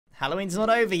Halloween's not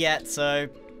over yet, so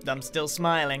I'm still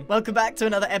smiling. Welcome back to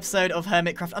another episode of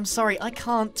Hermitcraft. I'm sorry, I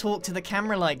can't talk to the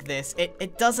camera like this.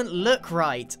 It doesn't look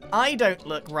right. I don't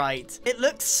look right. It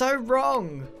looks so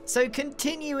wrong. So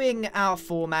continuing our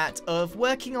format of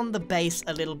working on the base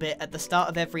a little bit at the start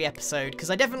of every episode,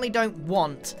 because I definitely don't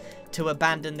want to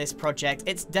abandon this project.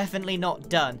 It's definitely not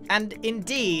done. And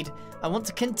indeed, I want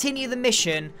to continue the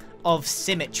mission of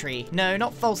symmetry. No,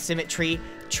 not false symmetry,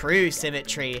 true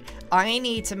symmetry. I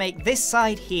need to make this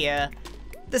side here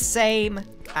the same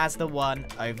as the one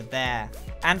over there.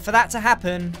 And for that to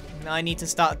happen, I need to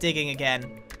start digging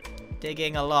again.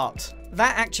 Digging a lot.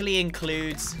 That actually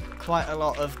includes quite a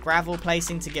lot of gravel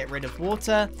placing to get rid of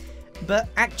water, but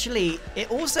actually it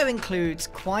also includes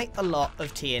quite a lot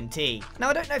of TNT. Now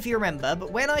I don't know if you remember,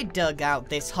 but when I dug out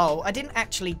this hole, I didn't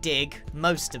actually dig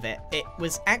most of it. It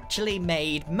was actually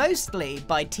made mostly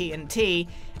by TNT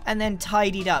and then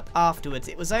tidied up afterwards.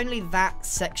 It was only that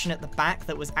section at the back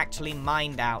that was actually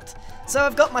mined out. So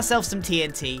I've got myself some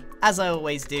TNT, as I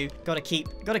always do. Gotta keep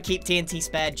TNT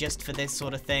spared just for this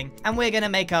sort of thing. And we're gonna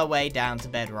make our way down to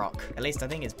bedrock. At least I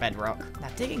think it's bedrock. Now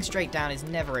digging straight down is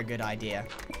never a good idea.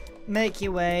 Make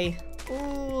your way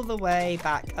all the way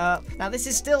back up. Now this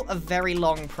is still a very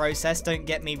long process, don't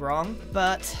get me wrong,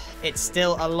 but it's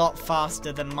still a lot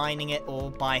faster than mining it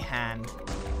all by hand.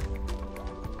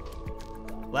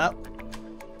 Well,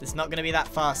 it's not going to be that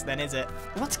fast then, is it?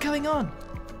 What's going on?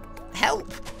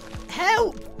 Help!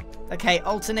 Help! Okay,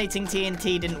 alternating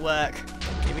TNT didn't work.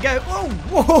 Here we go. Whoa!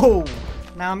 Whoa!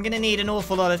 Now I'm going to need an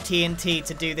awful lot of TNT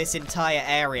to do this entire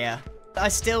area. I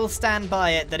still stand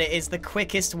by it that it is the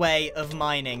quickest way of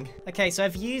mining. Okay, so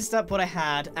I've used up what I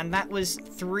had, and that was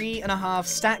 3.5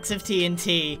 stacks of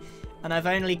TNT, and I've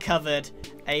only covered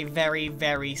a very,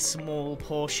 very small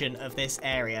portion of this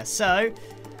area. So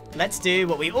let's do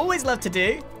what we always love to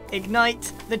do,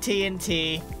 ignite the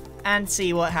TNT and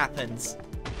see what happens.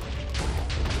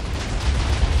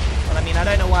 Well, I mean, I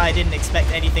don't know why I didn't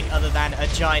expect anything other than a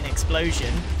giant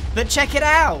explosion, but check it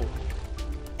out!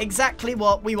 Exactly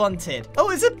what we wanted. Oh,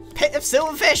 it's a pit of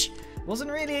silverfish!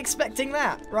 Wasn't really expecting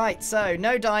that. Right, so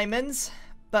no diamonds,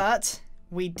 but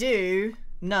we do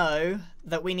know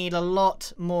that we need a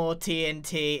lot more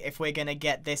TNT if we're gonna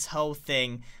get this whole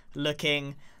thing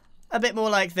looking a bit more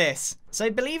like this. So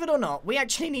believe it or not, we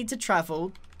actually need to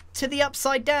travel to the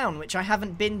Upside Down, which I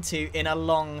haven't been to in a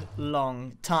long,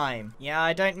 long time. Yeah,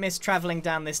 I don't miss traveling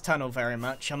down this tunnel very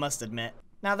much, I must admit.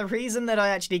 Now the reason that I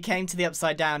actually came to the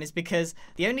Upside Down is because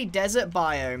the only desert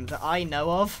biome that I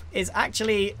know of is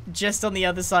actually just on the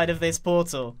other side of this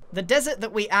portal. The desert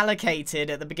that we allocated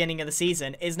at the beginning of the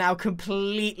season is now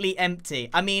completely empty.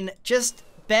 I mean, just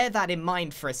bear that in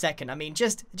mind for a second. I mean,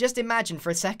 just imagine for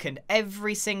a second,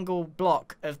 every single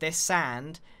block of this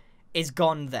sand is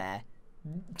gone there.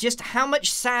 Just how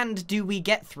much sand do we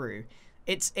get through?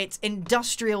 It's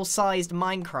industrial-sized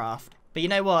Minecraft. But you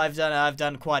know what I've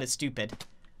done quite a stupid.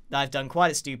 I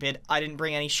didn't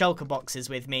bring any shulker boxes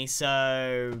with me,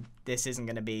 so this isn't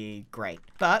going to be great.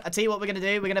 But I'll tell you what we're going to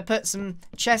do. We're going to put some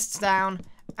chests down,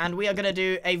 and we are going to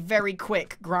do a very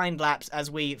quick grind lapse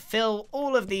as we fill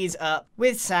all of these up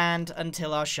with sand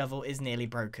until our shovel is nearly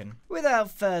broken.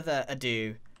 Without further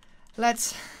ado,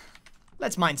 let's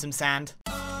mine some sand.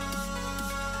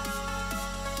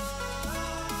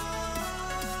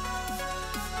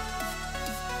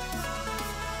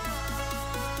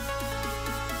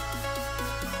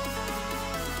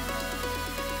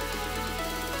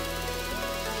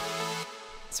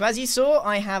 So as you saw,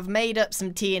 I have made up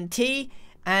some TNT,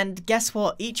 and guess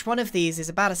what? Each one of these is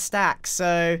about a stack,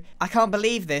 so I can't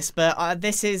believe this, but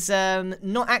this is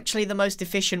not actually the most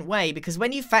efficient way, because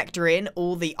when you factor in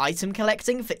all the item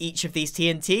collecting for each of these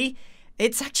TNT,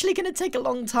 it's actually going to take a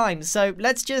long time. So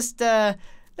let's just,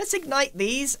 let's ignite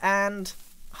these and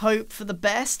hope for the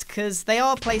best, because they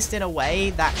are placed in a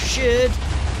way that should...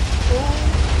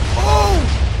 Oh!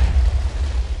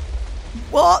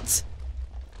 What?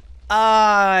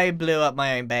 I blew up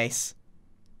my own base.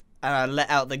 And I let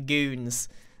out the goons.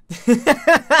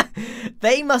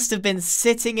 They must have been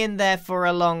sitting in there for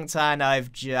a long time.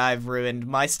 I've ruined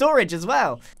my storage as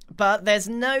well. But there's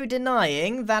no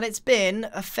denying that it's been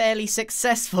a fairly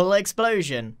successful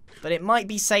explosion. But it might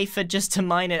be safer just to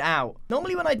mine it out.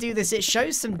 Normally when I do this, it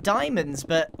shows some diamonds,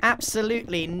 but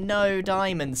absolutely no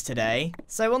diamonds today.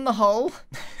 So on the whole...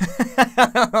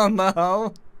 on the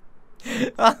whole...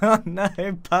 Oh no,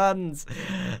 puns.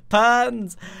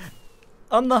 Puns.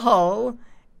 On the whole,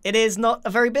 it is not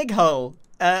a very big hole.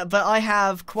 But I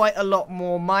have quite a lot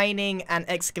more mining and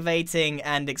excavating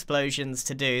and explosions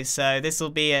to do. So this will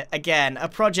be, again, a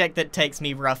project that takes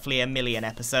me roughly 1 million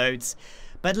episodes.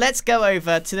 But let's go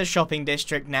over to the shopping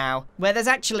district now, where there's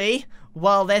actually,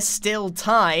 while there's still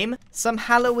time, some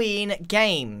Halloween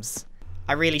games.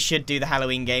 I really should do the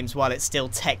Halloween games while it's still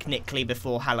technically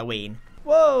before Halloween.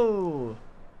 Whoa!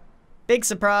 Big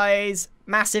surprise!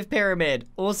 Massive pyramid.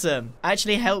 Awesome. I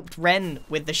actually helped Ren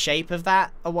with the shape of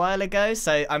that a while ago,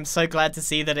 so I'm so glad to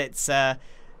see that it's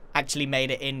actually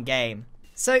made it in-game.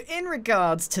 So in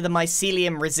regards to the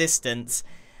mycelium resistance,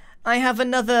 I have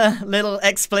another little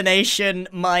explanation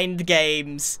mind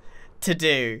games to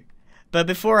do. But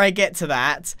before I get to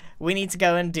that, we need to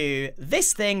go and do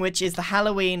this thing, which is the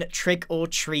Halloween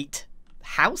trick-or-treat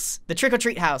house? The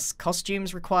trick-or-treat house.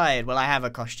 Costumes required. Well, I have a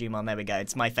costume on. There we go.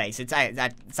 It's my face. It's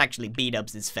actually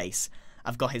B-Dubs' face.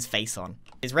 I've got his face on.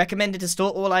 It's recommended to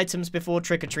store all items before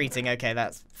trick-or-treating. Okay,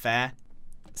 that's fair.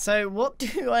 So what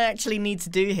do I actually need to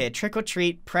do here? Trick or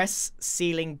treat, press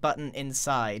ceiling button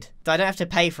inside. I don't have to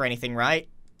pay for anything, right?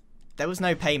 There was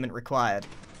no payment required.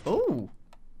 Ooh.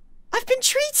 I've been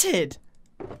treated!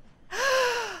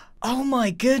 Oh my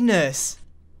goodness.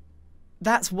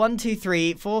 That's 1, 2,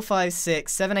 3, 4, 5,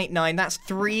 6, 7, 8, 9. That's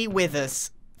 3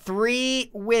 withers.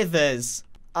 3 withers.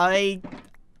 I'm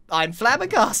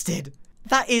flabbergasted.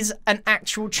 That is an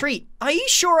actual treat. Are you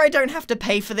sure I don't have to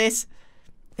pay for this?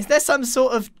 Is there some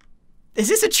sort of... Is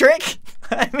this a trick?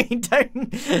 I mean,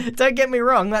 don't get me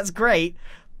wrong, that's great.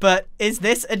 But is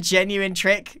this a genuine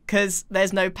trick? Because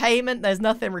there's no payment, there's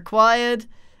nothing required.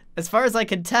 As far as I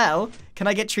can tell, can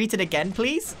I get treated again,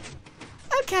 please?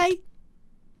 Okay.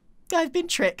 I've been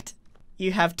tricked.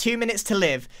 You have 2 minutes to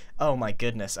live. Oh my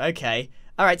goodness, okay.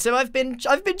 Alright, so I've been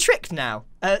tricked now.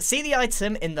 See the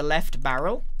item in the left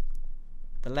barrel?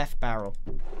 The left barrel.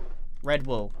 Red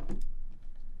wool.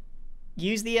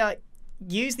 Use the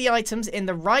items in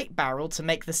the right barrel to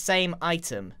make the same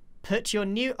item. Put your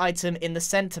new item in the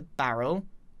center barrel.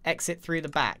 Exit through the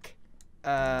back.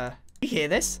 You hear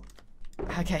this?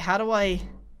 Okay, how do I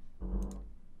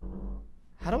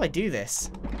do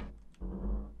this?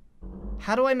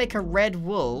 How do I make a red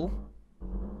wool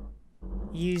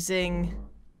using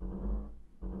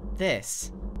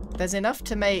this? There's enough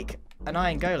to make an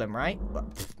iron golem, right? Well,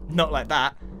 not like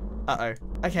that. Uh-oh.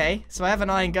 Okay, so I have an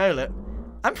iron golem.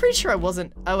 I'm pretty sure I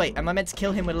wasn't... Oh, wait. Am I meant to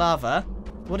kill him with lava?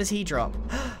 What does he drop?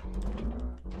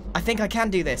 I think I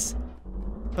can do this.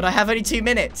 But I have only 2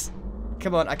 minutes.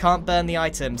 Come on. I can't burn the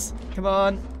items. Come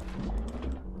on.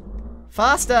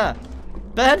 Faster.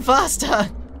 Burn faster.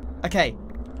 Okay.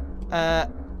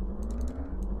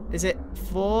 Is it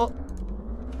 4?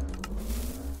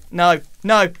 No.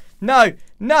 No. No.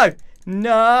 No. No.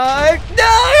 No.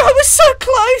 I was so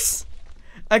close.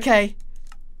 Okay.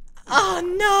 Oh,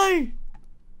 no.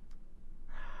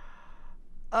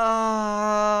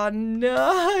 Oh,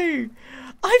 no.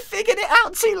 I figured it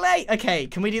out too late. Okay,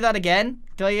 can we do that again?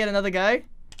 Do I get another go?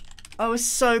 I was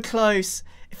so close.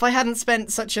 If I hadn't spent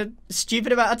such a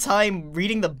stupid amount of time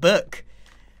reading the book.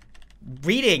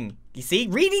 Reading. You see?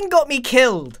 Reading got me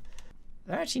killed.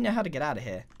 I don't actually know how to get out of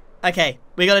here. Okay,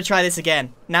 we gotta try this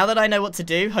again. Now that I know what to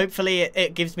do, hopefully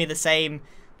it gives me the same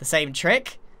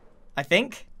trick. I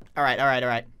think.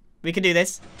 Alright. We can do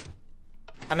this.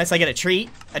 Unless I get a treat.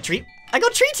 A treat? I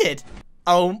got treated!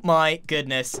 Oh my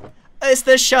goodness. It's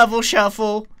the shovel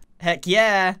shuffle. Heck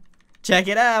yeah. Check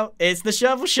it out. It's the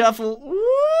shovel shuffle.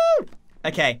 Woo!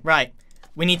 Okay, right.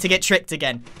 We need to get tricked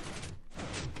again.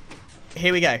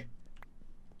 Here we go.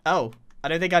 Oh, I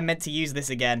don't think I meant to use this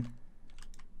again.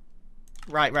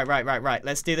 Right.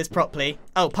 Let's do this properly.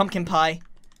 Oh, pumpkin pie.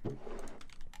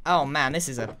 Oh man, this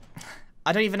is a...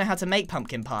 I don't even know how to make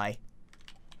pumpkin pie.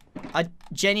 I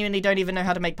genuinely don't even know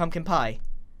how to make pumpkin pie.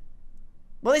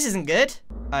 Well, this isn't good.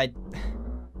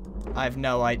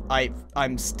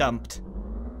 I'm stumped.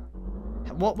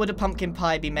 What would a pumpkin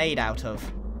pie be made out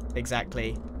of?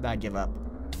 Exactly. I give up.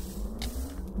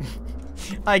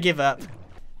 I give up.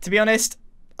 To be honest,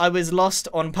 I was lost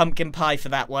on pumpkin pie for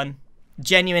that one.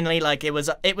 Genuinely, like, it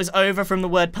was over from the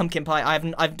word pumpkin pie.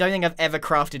 I don't think I've ever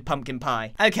crafted pumpkin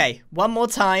pie. Okay, one more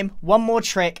time, one more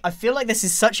trick. I feel like this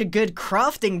is such a good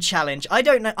crafting challenge. I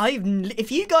don't know,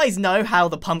 if you guys know how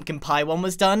the pumpkin pie one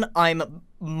was done, I'm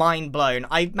mind blown.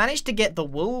 I managed to get the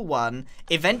wool one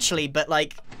eventually, but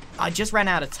like, I just ran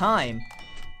out of time.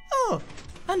 Oh,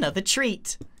 another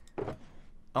treat.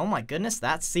 Oh my goodness,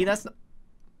 that's not...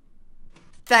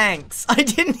 Thanks. I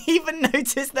didn't even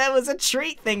notice there was a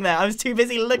treat thing there. I was too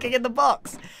busy looking at the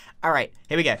box. All right,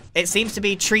 here we go. It seems to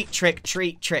be treat, trick,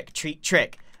 treat, trick, treat,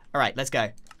 trick. All right, let's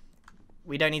go.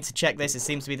 We don't need to check this. It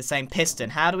seems to be the same piston.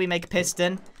 How do we make a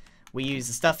piston? We use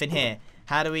the stuff in here.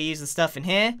 How do we use the stuff in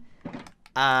here?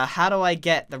 How do I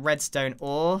get the redstone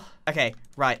ore? Okay,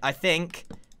 right. I think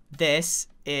this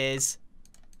is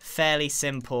fairly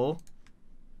simple,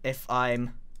 if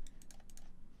I'm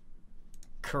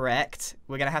correct.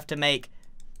 We're going to have to make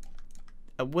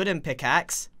a wooden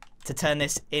pickaxe to turn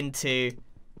this into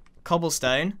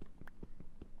cobblestone.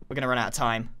 We're going to run out of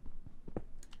time.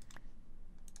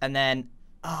 And then,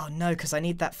 oh no, because I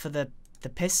need that for the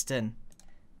piston.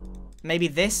 Maybe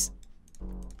this,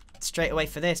 straight away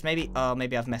for this. Maybe, oh,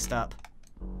 maybe I've messed up.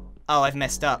 Oh, I've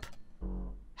messed up.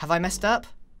 Have I messed up?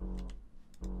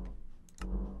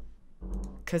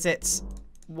 Because it's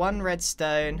one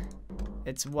redstone.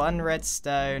 It's one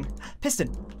redstone.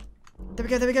 Piston! There we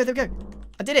go, there we go, there we go.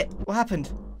 I did it. What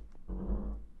happened?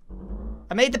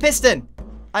 I made the piston.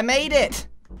 I made it.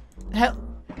 Help.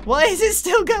 Why is it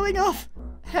still going off?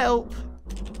 Help.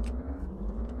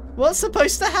 What's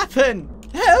supposed to happen?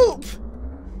 Help.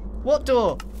 What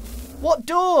door? What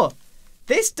door?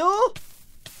 This door?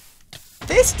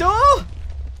 This door?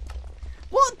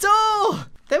 What door?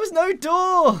 There was no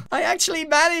door. I actually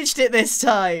managed it this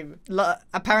time.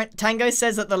 Tango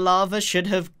says that the lava should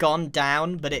have gone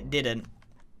down, but it didn't.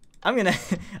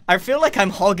 I feel like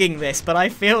I'm hogging this, but I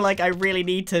feel like I really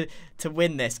need to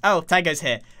win this. Oh, Tango's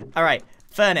here. All right,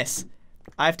 furnace.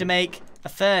 I have to make a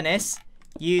furnace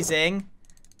using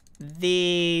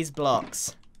these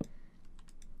blocks.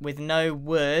 With no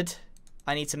wood,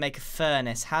 I need to make a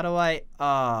furnace. How do I...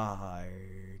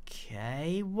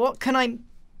 Okay, what can I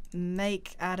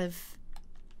make out of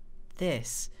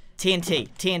this? TNT,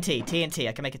 TNT, TNT.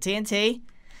 I can make a TNT.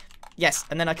 Yes,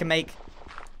 and then I can make,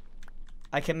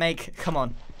 come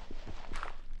on.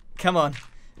 Come on.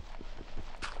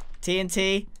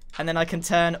 TNT, and then I can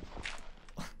turn,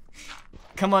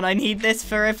 come on, I need this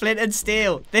for a flint and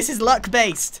steel. This is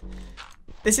luck-based.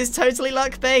 This is totally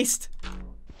luck-based.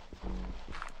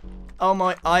 Oh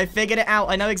my, I figured it out.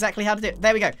 I know exactly how to do it.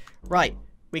 There we go. Right,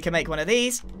 we can make one of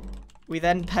these. We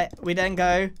then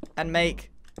go and make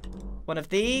one of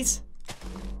these.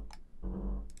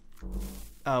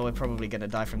 Oh, we're probably gonna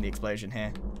die from the explosion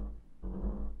here.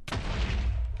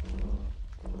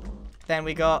 Then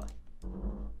we got,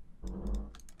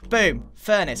 boom,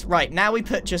 furnace. Right, now we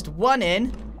put just one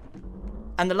in,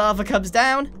 and the lava comes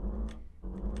down.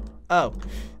 Oh.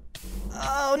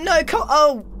 Oh no,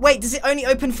 oh, wait, does it only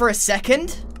open for a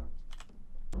second?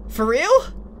 For real?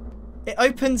 It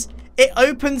opens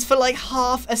for like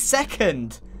half a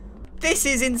second. This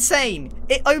is insane.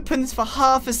 It opens for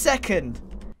half a second.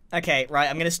 Okay, right,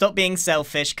 I'm gonna stop being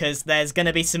selfish because there's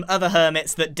gonna be some other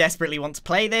hermits that desperately want to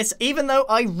play this, even though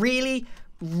I really,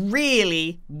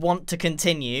 really want to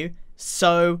continue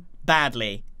so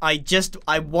badly. I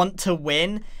want to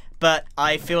win, but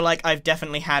I feel like I've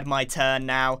definitely had my turn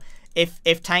now.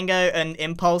 If Tango and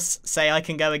Impulse say I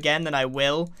can go again, then I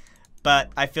will.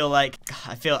 But I feel like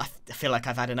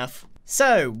I've had enough.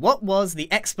 So, what was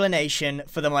the explanation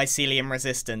for the mycelium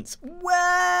resistance?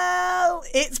 Well,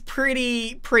 it's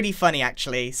pretty funny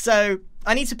actually. So,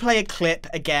 I need to play a clip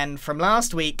again from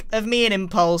last week of me and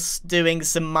Impulse doing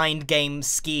some mind game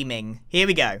scheming. Here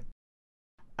we go.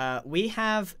 We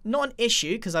have not an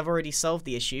issue because I've already solved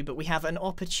the issue, but we have an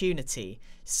opportunity.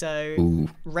 So,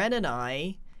 Ren and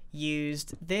I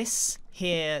used this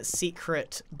here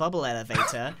secret bubble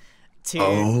elevator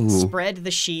to spread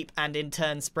the sheep and in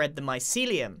turn spread the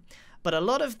mycelium. But a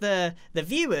lot of the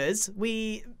viewers,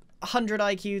 we 100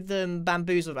 IQ them,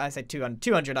 bamboozled, I said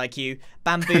 200 IQ,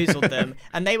 bamboozled them,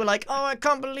 and they were like, oh, I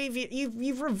can't believe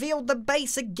you've revealed the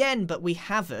base again, but we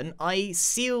haven't. I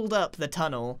sealed up the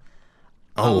tunnel.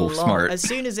 Oh, smart. As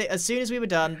soon as we were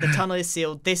done, the tunnel is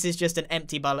sealed. This is just an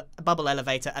empty bubble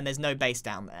elevator, and there's no base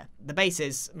down there. The base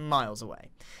is miles away.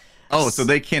 Oh, so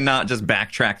they cannot just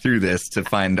backtrack through this to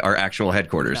find our actual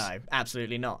headquarters. No,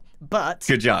 absolutely not. But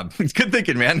good job. It's good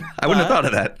thinking, man. I wouldn't have thought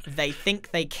of that. They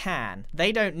think they can.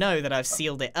 They don't know that I've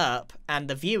sealed it up, and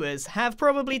the viewers have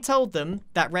probably told them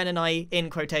that Ren and I, in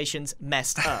quotations,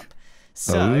 messed up.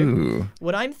 So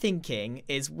what I'm thinking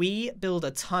is we build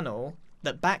a tunnel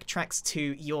that backtracks to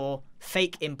your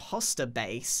fake imposter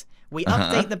base. We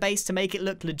update the base to make it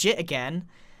look legit again.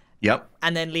 Yep.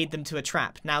 And then lead them to a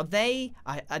trap. Now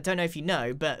I don't know if you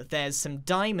know, but there's some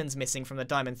diamonds missing from the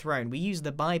diamond throne. We use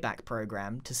the buyback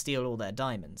program to steal all their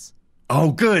diamonds.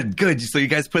 Oh, good. So you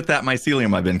guys put that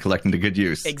mycelium I've been collecting to good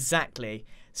use. Exactly.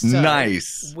 So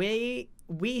nice.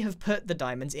 We have put the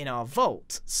diamonds in our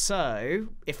vault. So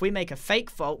if we make a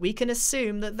fake vault, we can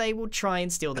assume that they will try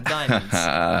and steal the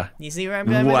diamonds. You see where I'm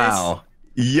going with this? Wow.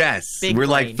 Yes. Big We're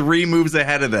brain. like 3 moves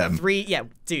ahead of them. Yeah,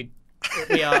 dude.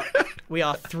 We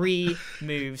are 3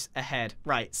 moves ahead.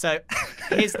 Right. So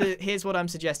here's what I'm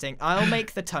suggesting. I'll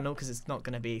make the tunnel because it's not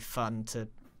going to be fun to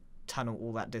tunnel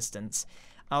all that distance.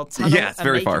 I'll tunnel it's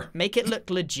very far. Make it look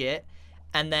legit.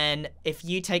 And then if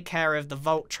you take care of the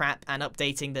vault trap and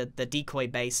updating the decoy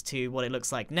base to what it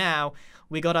looks like now,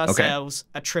 we got ourselves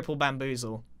a triple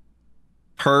bamboozle.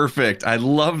 Perfect. I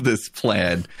love this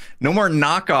plan. No more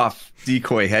knockoff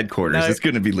decoy headquarters. No, it's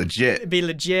going to be legit. It'd be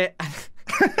legit.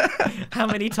 How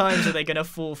many times are they going to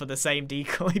fall for the same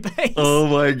decoy base? Oh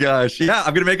my gosh. Yeah,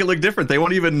 I'm going to make it look different. They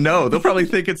won't even know. They'll probably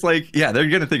think it's like, yeah, they're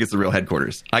going to think it's the real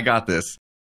headquarters. I got this.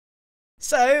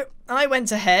 So I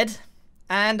went ahead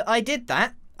and I did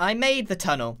that. I made the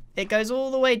tunnel. It goes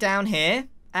all the way down here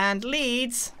and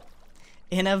leads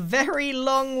in a very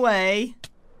long way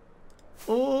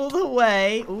all the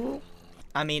way. Ooh.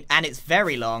 I mean, and it's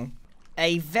very long.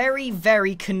 A very,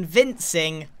 very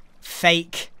convincing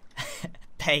fake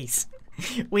base.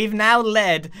 We've now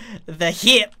led the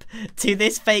hip to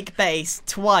this fake base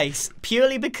twice,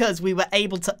 purely because we were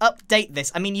able to update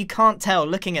this. I mean, you can't tell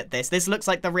looking at this. This looks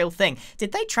like the real thing.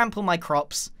 Did they trample my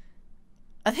crops?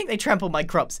 I think they trampled my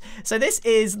crops. So this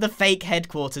is the fake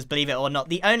headquarters, believe it or not.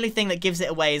 The only thing that gives it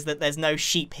away is that there's no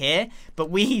sheep here, but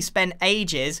we spent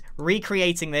ages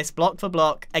recreating this block for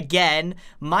block, again,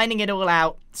 mining it all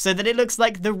out so that it looks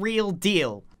like the real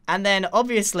deal. And then,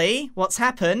 obviously, what's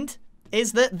happened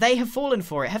is that they have fallen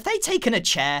for it. Have they taken a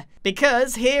chair?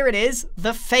 Because here it is,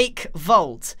 the fake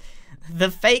vault. The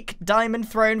fake diamond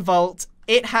throne vault.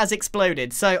 It has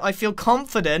exploded. So I feel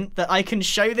confident that I can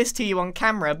show this to you on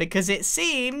camera because it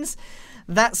seems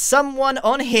that someone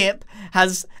on HIP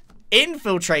has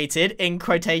infiltrated, in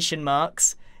quotation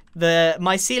marks, the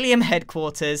mycelium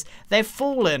headquarters. They've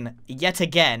fallen yet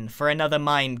again for another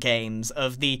mind games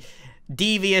of the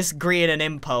devious Grian and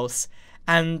Impulse,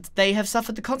 and they have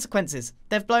suffered the consequences.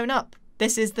 They've blown up.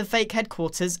 This is the fake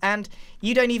headquarters, and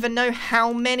you don't even know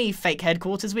how many fake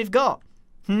headquarters we've got.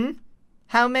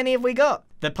 How many have we got?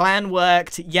 The plan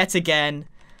worked yet again.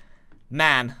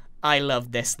 Man, I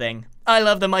love this thing. I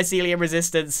love the mycelium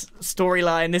resistance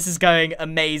storyline. This is going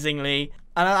amazingly.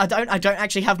 And I don't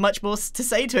actually have much more to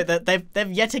say to it, that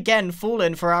they've yet again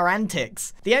fallen for our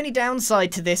antics. The only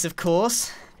downside to this, of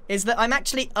course, is that I'm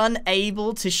actually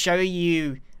unable to show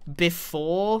you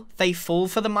before they fall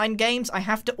for the mind games. I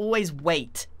have to always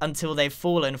wait until they've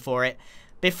fallen for it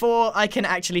before I can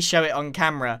actually show it on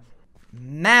camera.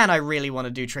 Man, I really want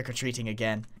to do trick-or-treating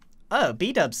again. Oh,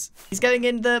 B-dubs. He's going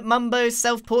in the Mumbo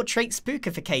self-portrait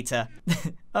spookificator.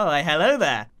 Oh, hello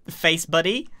there, face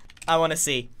buddy. I want to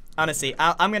see. Honestly,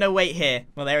 I'm going to wait here.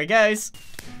 Well, there he goes.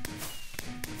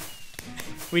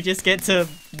 We just get to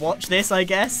watch this, I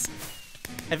guess.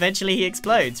 Eventually he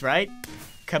explodes, right?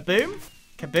 Kaboom?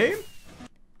 Kaboom?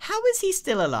 How is he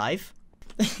still alive?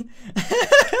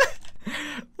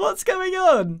 What's going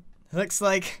on? Looks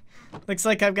like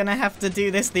I'm gonna have to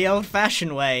do this the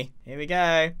old-fashioned way. Here we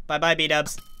go. Bye-bye,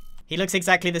 B-dubs. He looks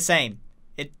exactly the same.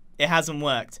 It hasn't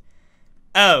worked.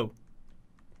 Oh.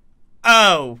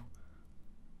 Oh.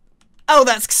 Oh,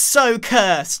 that's so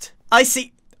cursed. I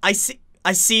see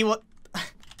what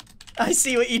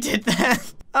you did there.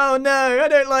 Oh no, I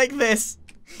don't like this.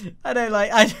 I don't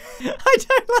like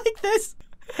this.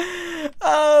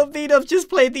 Oh, B-dubs just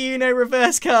played the Uno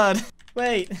reverse card.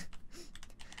 Wait.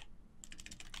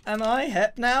 Am I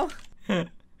hip now?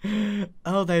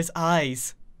 Oh, those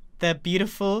eyes. They're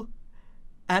beautiful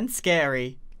and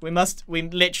scary. We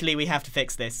have to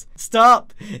fix this.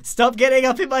 Stop! Stop getting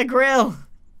up in my grill!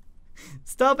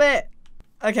 Stop it!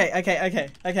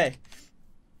 Okay.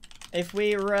 If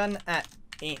we run at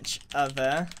each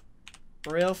other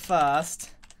real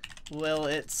fast, will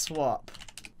it swap?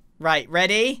 Right,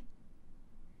 ready?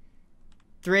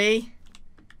 3,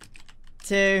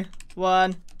 2,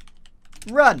 1.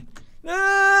 Run!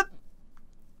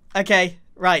 Okay,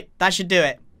 right. That should do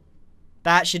it.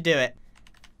 That should do it.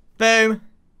 Boom.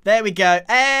 There we go.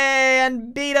 Hey,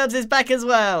 and B-dubs is back as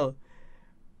well.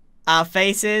 Our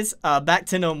faces are back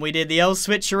to normal. We did the old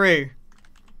switcheroo.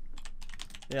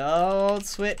 The old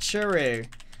switcheroo.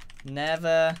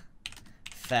 Never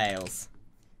fails.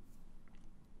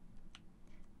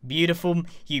 Beautiful,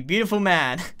 you beautiful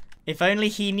man. If only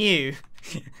he knew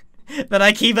that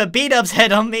I keep a B-dubs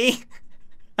head on me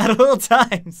at all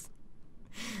times.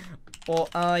 Or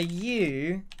are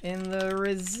you in the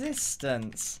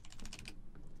resistance?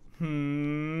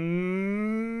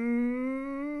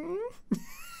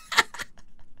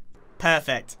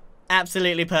 Perfect.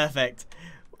 Absolutely perfect.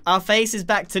 Our face is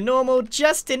back to normal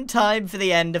just in time for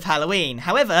the end of Halloween.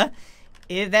 However,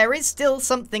 there is still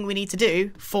something we need to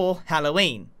do for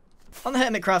Halloween. On the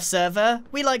Hermitcraft server,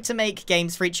 we like to make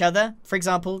games for each other. For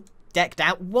example, Decked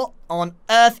Out. What on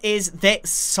earth is this?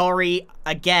 Sorry,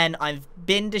 again, I've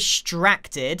been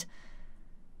distracted.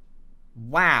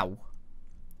 Wow.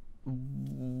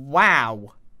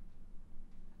 Wow.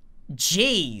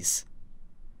 Jeez.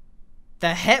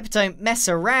 The Hep don't mess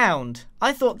around.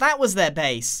 I thought that was their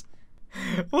base.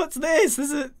 What's this?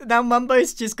 Now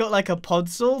Mumbo's just got like a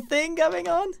podzol thing going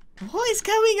on? What is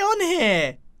going on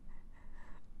here?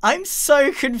 I'm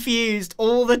so confused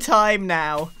all the time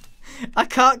now. I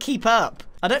can't keep up.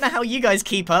 I don't know how you guys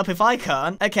keep up if I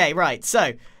can't. Okay, right,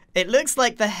 so it looks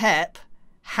like the Hep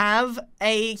have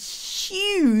a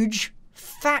huge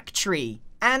factory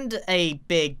and a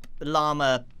big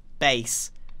llama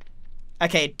base.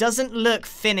 Okay, it doesn't look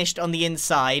finished on the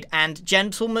inside, and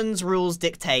gentlemen's rules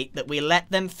dictate that we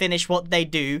let them finish what they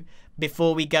do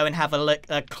before we go and have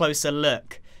a closer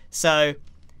look. So,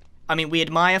 I mean, we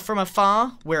admire from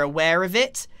afar, we're aware of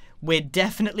it, we're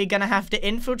definitely going to have to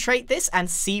infiltrate this and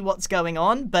see what's going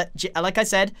on, but like I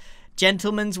said,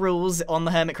 gentlemen's rules on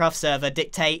the Hermitcraft server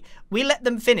dictate we let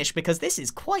them finish because this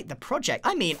is quite the project.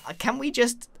 I mean, can we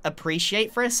just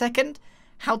appreciate for a second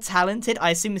how talented, I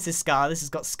assume this is Scar, this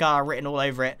has got Scar written all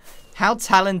over it, how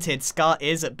talented Scar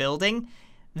is at building?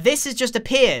 This has just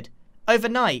appeared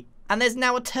overnight, and there's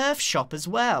now a turf shop as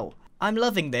well. I'm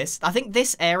loving this. I think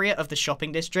this area of the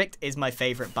shopping district is my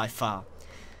favourite by far.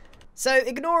 So,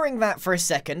 ignoring that for a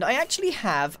second, I actually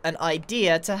have an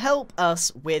idea to help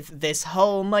us with this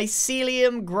whole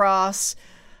mycelium grass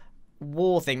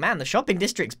war thing. Man, the shopping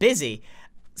district's busy.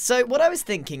 So, what I was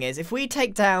thinking is, if we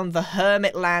take down the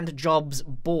Hermitland Jobs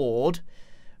board...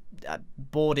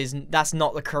 that's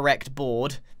not the correct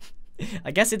board.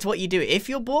 I guess it's what you do if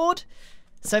you're bored.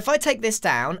 So if I take this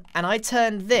down, and I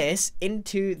turn this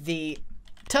into the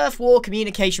Turf War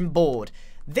Communication Board,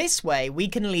 this way we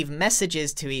can leave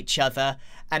messages to each other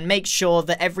and make sure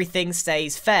that everything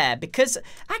stays fair, because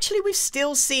actually we've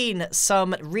still seen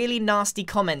some really nasty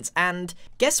comments, and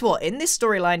guess what? In this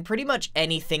storyline, pretty much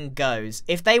anything goes.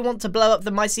 If they want to blow up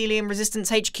the Mycelium Resistance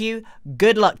HQ,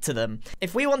 good luck to them.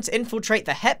 If we want to infiltrate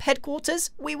the Hep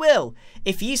headquarters, we will.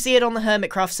 If you see it on the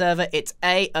Hermitcraft server, it's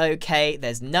A-OK,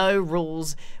 there's no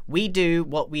rules, we do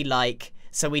what we like,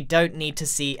 so we don't need to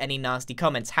see any nasty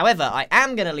comments. However, I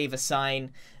am going to leave a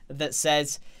sign that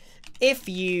says, if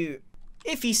you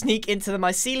sneak into the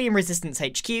Mycelium Resistance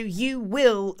HQ, you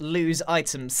will lose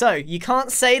items. So, you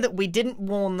can't say that we didn't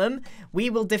warn them. We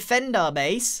will defend our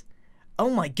base. Oh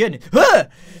my goodness. Ah!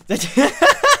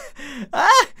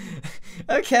 Ah!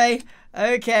 Okay.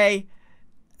 Okay.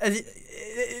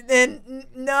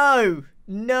 No.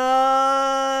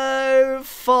 No.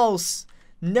 False.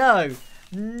 No.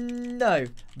 No.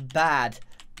 Bad.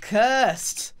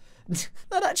 Cursed.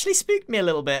 That actually spooked me a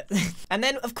little bit. And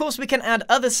then, of course, we can add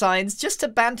other signs just to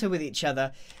banter with each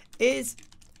other. Is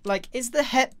the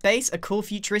Hep base a cool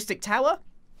futuristic tower?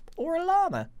 Or a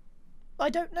llama? I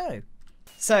don't know.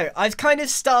 So, I've kind of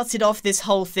started off this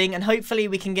whole thing, and hopefully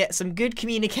we can get some good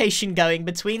communication going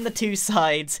between the two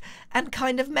sides and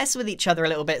kind of mess with each other a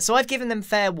little bit. So I've given them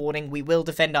fair warning, we will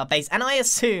defend our base, and I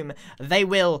assume they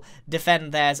will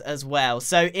defend theirs as well.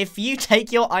 So if you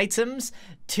take your items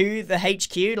to the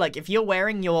HQ, like if you're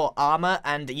wearing your armor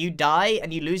and you die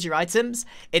and you lose your items,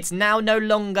 it's now no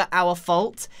longer our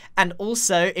fault. And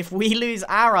also, if we lose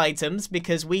our items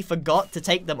because we forgot to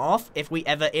take them off, if we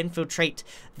ever infiltrate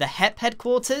the Hep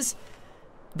headquarters,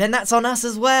 then that's on us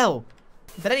as well.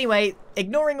 But anyway,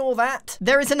 ignoring all that,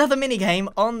 there is another minigame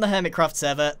on the Hermitcraft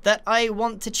server that I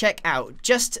want to check out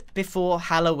just before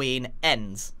Halloween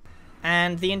ends.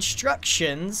 And the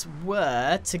instructions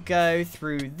were to go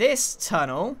through this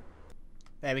tunnel.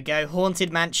 There we go,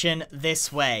 Haunted Mansion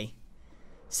this way.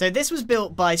 So this was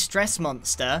built by Stress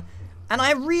Monster, and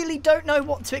I really don't know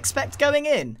what to expect going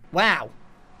in. Wow.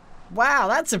 Wow,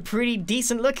 that's a pretty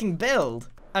decent looking build.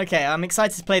 Okay, I'm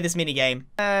excited to play this minigame.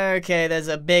 Okay, there's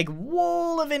a big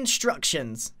wall of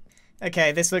instructions.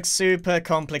 Okay, this looks super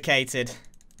complicated.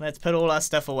 Let's put all our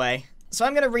stuff away. So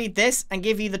I'm going to read this and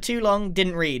give you the too long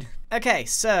didn't read. Okay,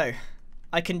 so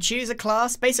I can choose a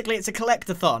class. Basically, it's a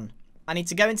collectathon. I need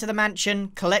to go into the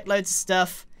mansion, collect loads of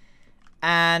stuff,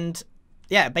 and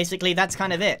yeah, basically that's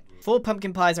kind of it. 4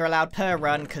 pumpkin pies are allowed per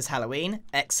run because Halloween.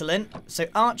 Excellent. So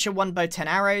Archer, 1 bow, 10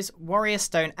 arrows. Warrior,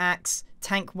 stone axe.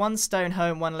 Tank, 1 stone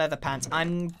hoe, 1 leather pants. I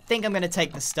think I'm going to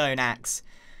take the stone axe.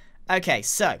 Okay,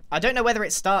 so I don't know whether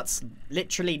it starts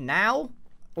literally now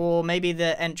or maybe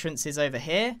the entrance is over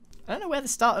here. I don't know where the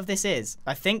start of this is.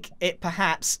 I think it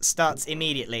perhaps starts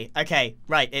immediately. Okay,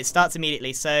 right, it starts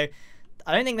immediately. So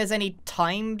I don't think there's any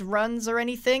timed runs or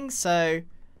anything. So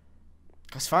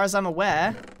as far as I'm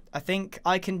aware, I think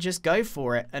I can just go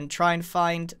for it and try and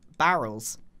find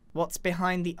barrels. What's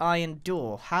behind the iron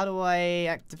door? How do I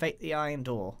activate the iron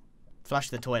door? Flush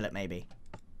the toilet, maybe.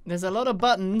 There's a lot of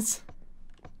buttons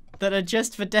that are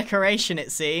just for decoration,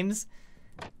 it seems.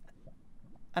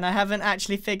 and I haven't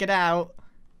actually figured out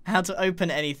how to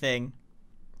open anything.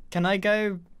 Can I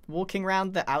go walking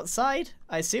around the outside?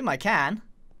 I assume I can.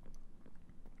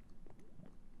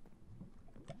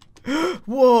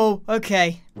 Whoa,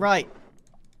 okay, right.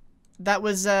 That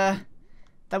was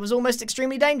almost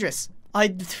extremely dangerous.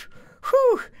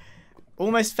 Whew,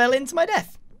 almost fell into my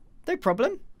death. No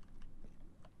problem.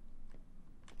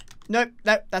 Nope,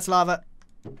 that's lava.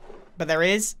 But there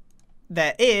is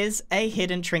a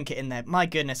hidden trinket in there. My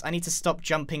goodness, I need to stop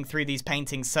jumping through these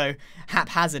paintings so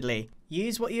haphazardly.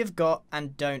 Use what you've got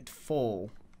and don't fall.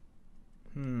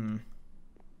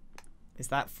 Is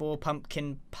that 4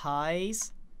 pumpkin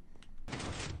pies?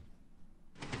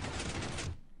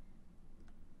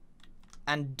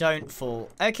 And don't fall.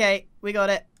 Okay, we got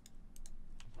it.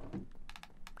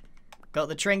 Got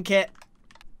the trinket.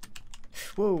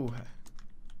 Whoa.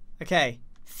 Okay,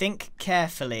 think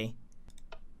carefully.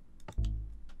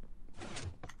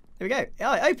 There we go.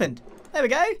 Oh, it opened. There we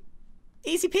go.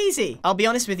 Easy peasy. I'll be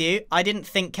honest with you, I didn't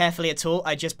think carefully at all.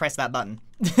 I just pressed that button.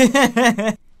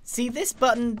 See, this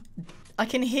button, I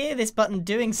can hear this button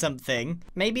doing something.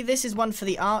 Maybe this is one for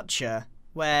the archer,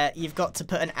 where you've got to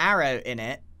put an arrow in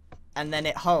it, and then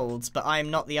it holds, but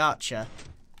I'm not the archer.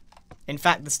 In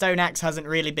fact, the stone axe hasn't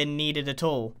really been needed at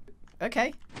all.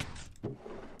 Okay.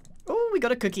 Oh, we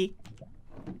got a cookie.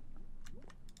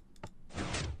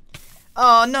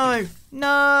 Oh, no.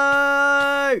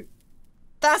 No!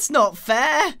 That's not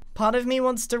fair. Part of me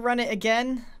wants to run it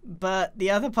again, but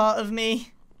the other part of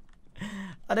me,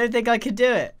 I don't think I could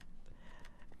do it.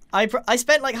 I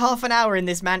spent like half an hour in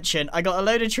this mansion. I got a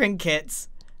load of trinkets,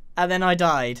 and then I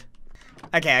died.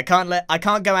 Okay, I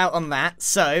can't go out on that.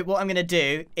 So what I'm gonna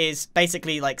do is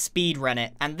basically like speed run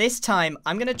it, and this time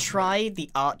I'm gonna try the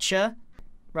archer.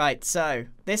 Right, so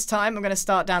this time I'm gonna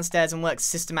start downstairs and work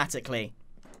systematically.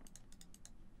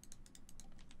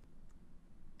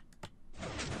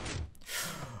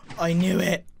 I knew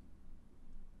it.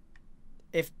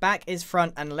 If back is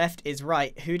front and left is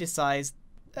right, who decides?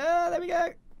 There we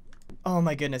go. Oh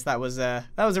my goodness, that was a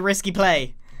risky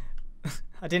play.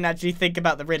 I didn't actually think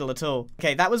about the riddle at all.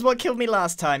 Okay, that was what killed me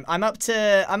last time. I'm up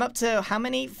to how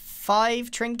many? 5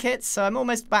 trinkets, so I'm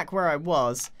almost back where I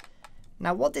was.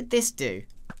 Now, what did this do?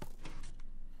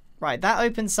 Right, that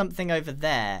opens something over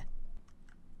there.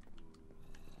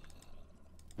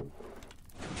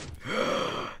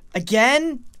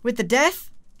 Again? With the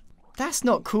death? That's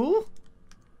not cool.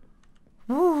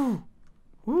 Woo.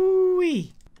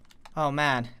 Woo-wee. Oh,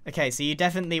 man. Okay, so you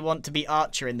definitely want to be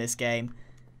archer in this game.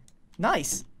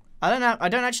 Nice. I don't know. I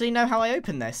don't actually know how I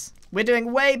open this. We're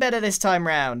doing way better this time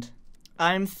round.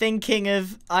 I'm thinking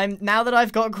of... now that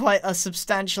I've got quite a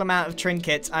substantial amount of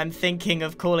trinkets, I'm thinking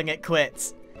of calling it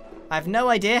quits. I have no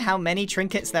idea how many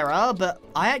trinkets there are, but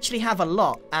I actually have a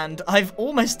lot, and I've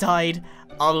almost died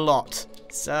a lot.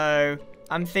 So,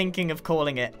 I'm thinking of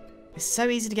calling it. It's so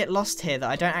easy to get lost here that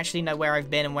I don't actually know where I've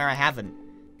been and where I haven't.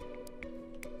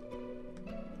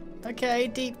 Okay,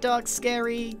 deep, dark,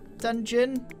 scary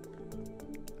dungeon.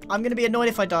 I'm going to be annoyed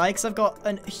if I die, because I've got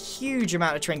a huge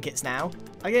amount of trinkets now.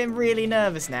 I'm getting really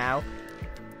nervous now.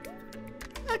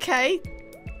 Okay.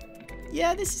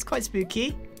 Yeah, this is quite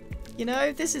spooky. You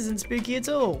know, this isn't spooky at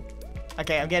all.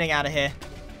 Okay, I'm getting out of here.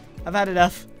 I've had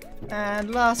enough.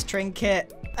 And last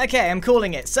trinket. Okay, I'm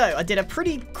calling it. So, I did a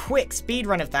pretty quick speed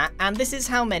run of that, and this is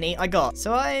how many I got.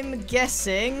 So, I'm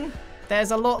guessing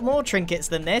there's a lot more trinkets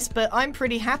than this, but I'm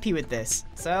pretty happy with this.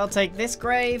 So, I'll take this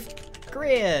grave,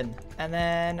 Grian, and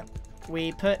then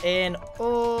we put in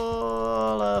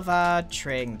all of our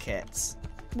trinkets.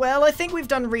 Well, I think we've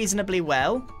done reasonably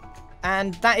well.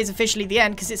 And that is officially the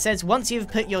end, because it says once you've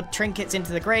put your trinkets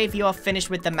into the grave, you are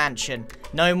finished with the mansion.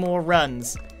 No more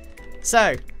runs.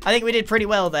 So, I think we did pretty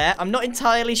well there. I'm not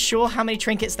entirely sure how many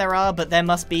trinkets there are, but there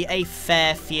must be a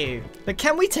fair few. But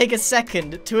can we take a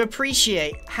second to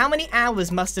appreciate how many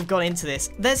hours must have gone into this?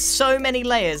 There's so many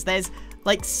layers. There's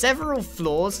like several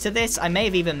floors to this. I may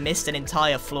have even missed an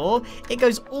entire floor. It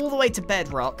goes all the way to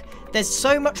bedrock. There's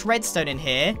so much redstone in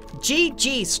here.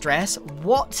 GG, Stress.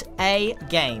 What a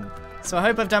game. So I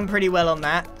hope I've done pretty well on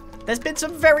that. There's been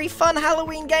some very fun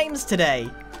Halloween games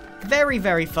today. Very,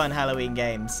 very fun Halloween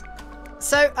games.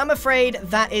 So I'm afraid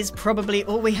that is probably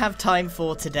all we have time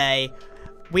for today.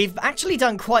 We've actually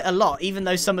done quite a lot, even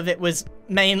though some of it was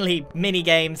mainly mini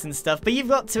games and stuff, but you've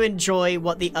got to enjoy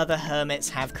what the other hermits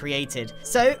have created.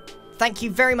 So thank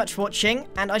you very much for watching,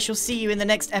 and I shall see you in the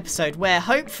next episode where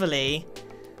hopefully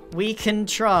we can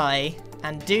try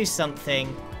and do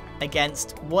something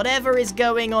against whatever is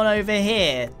going on over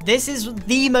here. This is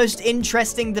the most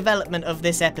interesting development of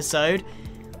this episode,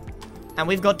 and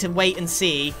we've got to wait and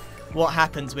see what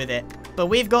happens with it. but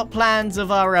we've got plans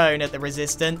of our own at the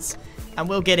Resistance, and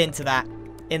we'll get into that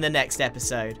in the next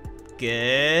episode.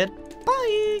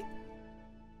 Goodbye.